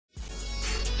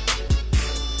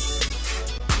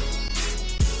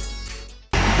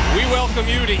welcome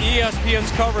you to ESPN's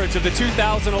coverage of the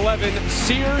 2011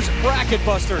 Sears Bracket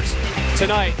Busters.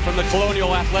 Tonight, from the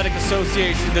Colonial Athletic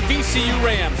Association, the VCU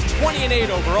Rams, 20-8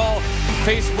 overall,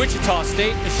 face Wichita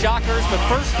State, the Shockers, the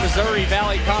first Missouri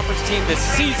Valley Conference team this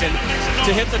season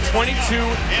to hit the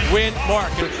 22-win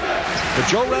mark. But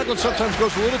Joe Ragland sometimes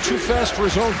goes a little too fast for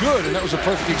his own good, and that was a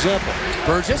perfect example.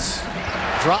 Burgess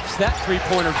drops that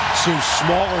three-pointer. Seems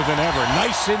smaller than ever.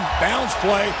 Nice in-bounds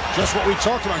play. Just what we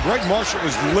talked about. Greg Marshall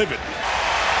was livid.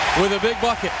 With a big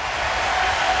bucket.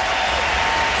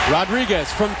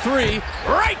 Rodriguez from three.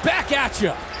 Right back at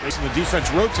you. Mason, the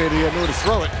defense rotated. He had nowhere to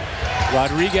throw it.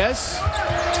 Rodriguez.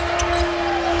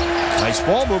 Nice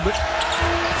ball movement.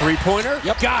 Three-pointer.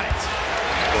 Yep. Got it.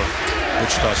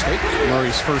 Wichita State.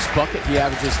 Murray's first bucket. He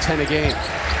averages 10 a game.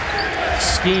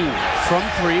 Scheme from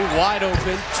three, wide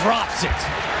open, drops it.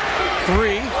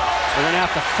 Three, they're going to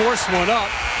have to force one up.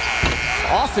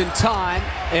 Off in time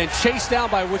and chased down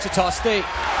by Wichita State.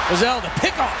 Ozell, the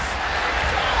pickoff.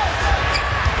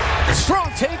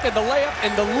 Strong take and the layup,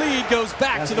 and the lead goes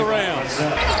back to the Rams. So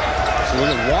look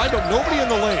at wide open, nobody in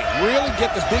the lane. Really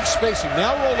get the big spacing.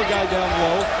 Now roll the guy down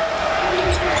low.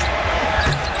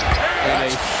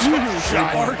 And a huge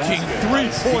arcing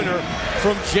three-pointer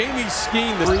from Jamie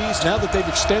Skeen. Now that they've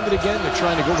extended again, they're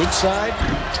trying to go inside.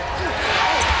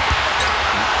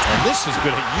 And this has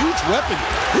been a huge weapon.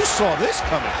 Who saw this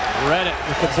coming? Read it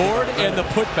with the board and the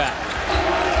putback.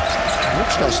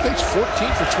 Wichita State's 14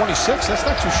 for 26. That's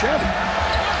not too shabby.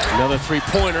 Another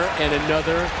three-pointer and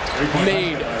another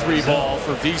made three-ball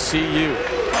for VCU.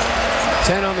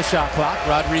 10 on the shot clock.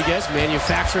 Rodriguez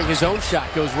manufacturing his own shot.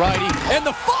 Goes righty. And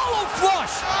the follow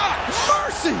flush.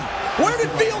 Mercy! Where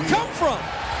did Field come from?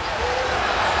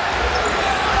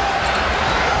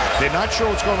 They're not sure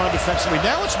what's going on defensively.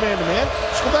 Now it's man-to-man.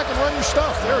 Just go back and run your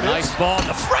stuff. There it is. Nice ball.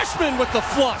 The freshman with the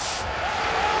flush.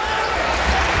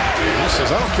 He says,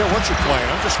 I don't care what you're playing.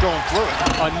 I'm just going through it.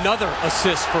 Another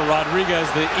assist for Rodriguez.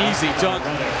 The easy dunk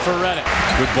for Reddick.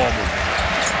 Good ball movement.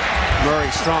 Murray,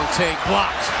 strong take.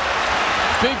 Blocked.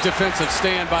 Big defensive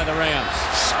stand by the Rams.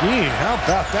 Skeen, how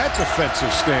about that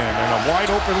defensive stand? And a wide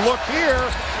open look here.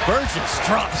 Burgess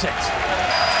drops it.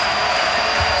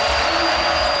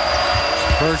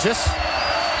 Burgess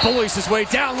bullies his way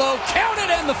down low.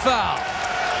 Counted and the foul.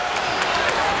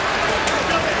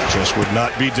 Just would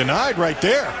not be denied right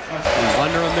there.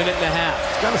 Under a minute and a half.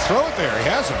 He's got to throw it there. He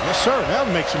has him. Yes, sir. Now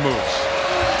make some moves.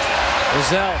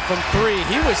 Ozell from three.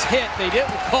 He was hit. They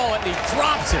didn't call it, and he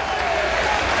drops it.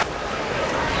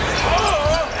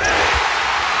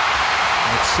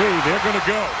 Let's see. They're going to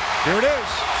go. Here it is.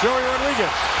 Joey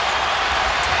Rodriguez.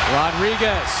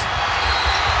 Rodriguez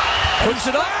puts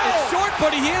it up. It's short,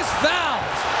 but he is fouled.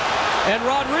 And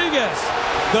Rodriguez,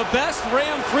 the best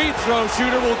Ram free throw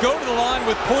shooter, will go to the line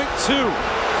with .2.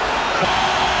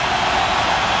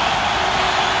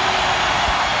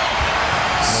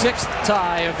 Sixth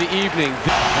tie of the evening.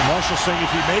 And Marshall saying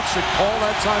if he makes it, call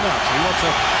that timeout. So he wants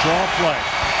to draw a play.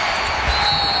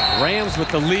 Rams with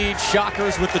the lead,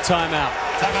 Shockers with the timeout.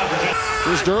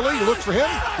 Here's Durley, you look for him.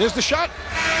 There's the shot.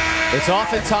 It's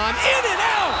off in time, in and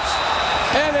out!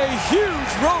 And a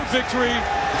huge road victory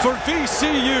for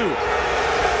VCU.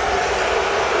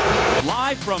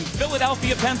 Live from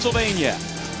Philadelphia, Pennsylvania,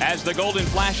 as the Golden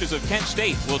Flashes of Kent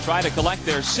State will try to collect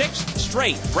their sixth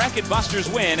straight Bracket Busters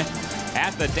win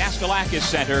at the Daskalakis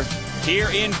Center here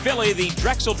in Philly, the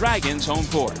Drexel Dragons home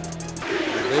court.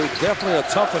 They definitely are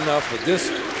tough enough, but this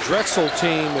Drexel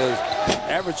team is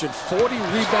averaging 40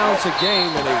 rebounds a game,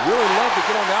 and they really love to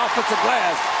get on the offensive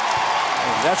glass.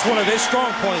 And that's one of their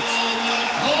strong points.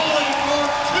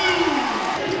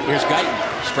 Here's Guyton,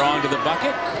 strong to the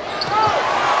bucket.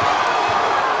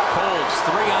 Coles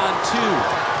 3-on-2.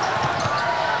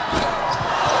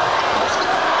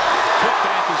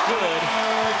 Putback is good.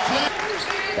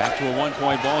 Back to a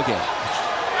one-point ball game.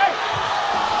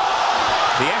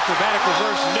 The acrobatic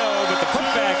reverse, no, but the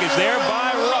putback is there by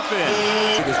Ruffin.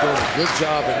 He's doing a good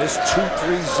job in this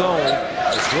 2-3 zone.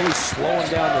 It's really slowing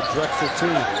down the Drexel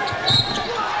team.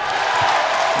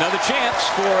 Another chance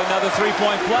for another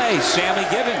three-point play. Sammy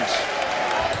Gibbons.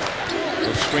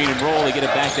 Little screen and roll. They get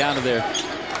it back down to their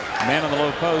man on the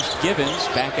low post. Gibbons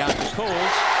back out to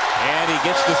Coles. And he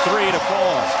gets the three to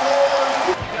fall.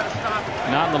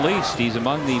 Not in the least. He's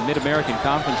among the Mid-American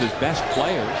Conference's best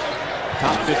players.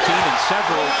 Top 15 in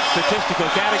several statistical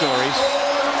categories.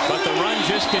 But the run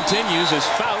just continues as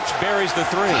Fouch buries the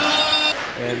three.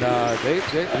 And he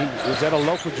was at a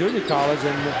local junior college,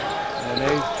 and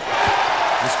they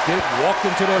this kid walked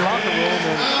into their locker room,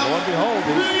 and lo and behold,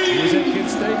 he was at Kent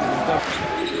State.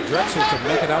 And Drexel to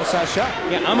make an outside shot.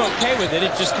 Yeah, I'm okay with it.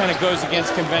 It just kind of goes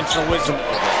against conventional wisdom.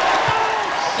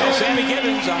 And Sammy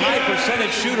Gibbons, a high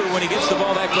percentage shooter when he gets the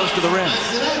ball that close to the rim.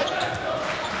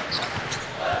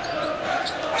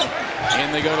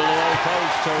 In they go to the low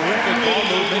post. Terrific ball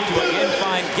movement to again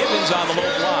find Gibbons on the low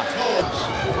block.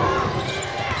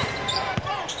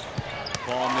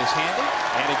 Ball mishandled,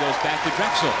 and it goes back to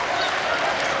Drexel.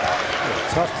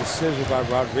 Tough decision by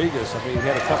Rodriguez. I mean, he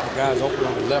had a couple guys open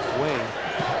on the left wing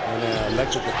and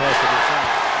elected the pass to the side.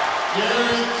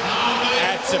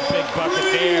 That's a big bucket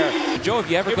there. Joe, have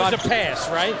you ever gone? It was a pass,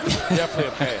 right? Definitely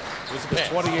a pass. It was a pass.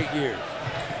 28 years.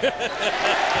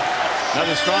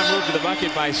 Another strong move to the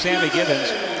bucket by Sammy Gibbons.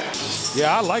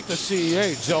 Yeah, I like the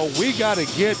CAA, Joe. We got to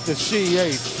get the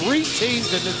CAA. 3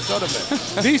 teams in this tournament.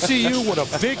 VCU with a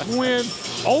big win.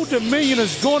 Old Dominion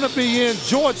is going to be in.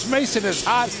 George Mason is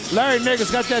hot. Larry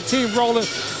Nagar's got that team rolling.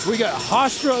 We got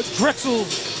Hofstra. Drexel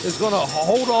is going to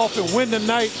hold off and win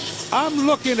tonight. I'm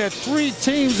looking at 3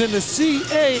 teams in the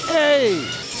CAA.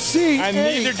 CAA. And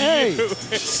neither do you.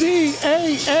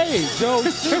 CAA, Joe.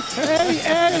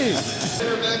 CAA.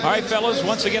 All right, fellas,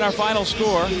 once again, our final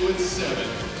score.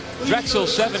 Drexel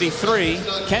 73,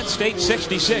 Kent State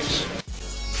 66.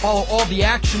 Follow all the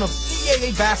action of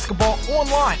CAA basketball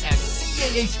online at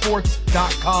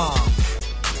CAAsports.com.